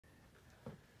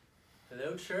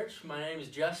Hello, church. My name is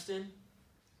Justin.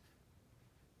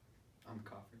 I'm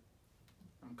Coffer.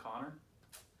 I'm Connor.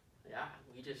 Yeah,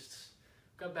 we just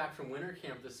got back from winter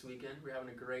camp this weekend. We're having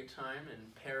a great time in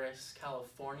Paris,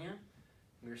 California.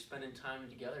 We were spending time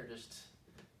together just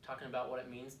talking about what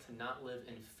it means to not live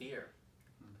in fear.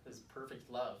 Because perfect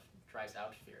love drives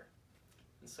out fear.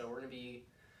 And so we're going to be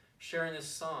sharing this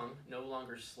song, No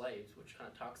Longer Slaves, which kind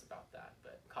of talks about that.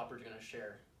 But Copper's going to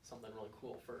share something really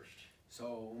cool first.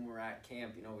 So when we're at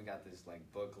camp, you know, we got this like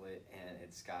booklet, and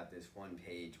it's got this one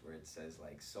page where it says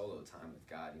like solo time with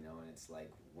God, you know, and it's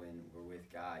like when we're with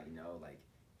God, you know, like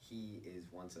He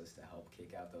wants us to help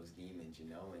kick out those demons, you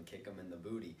know, and kick them in the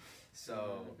booty.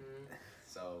 So,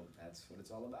 so that's what it's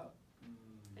all about.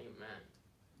 Amen.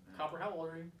 Copper, how old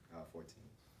are you? 14.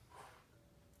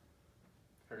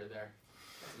 Heard it there.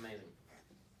 That's amazing.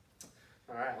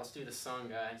 All right, let's do the song,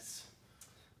 guys.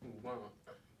 1,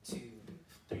 2,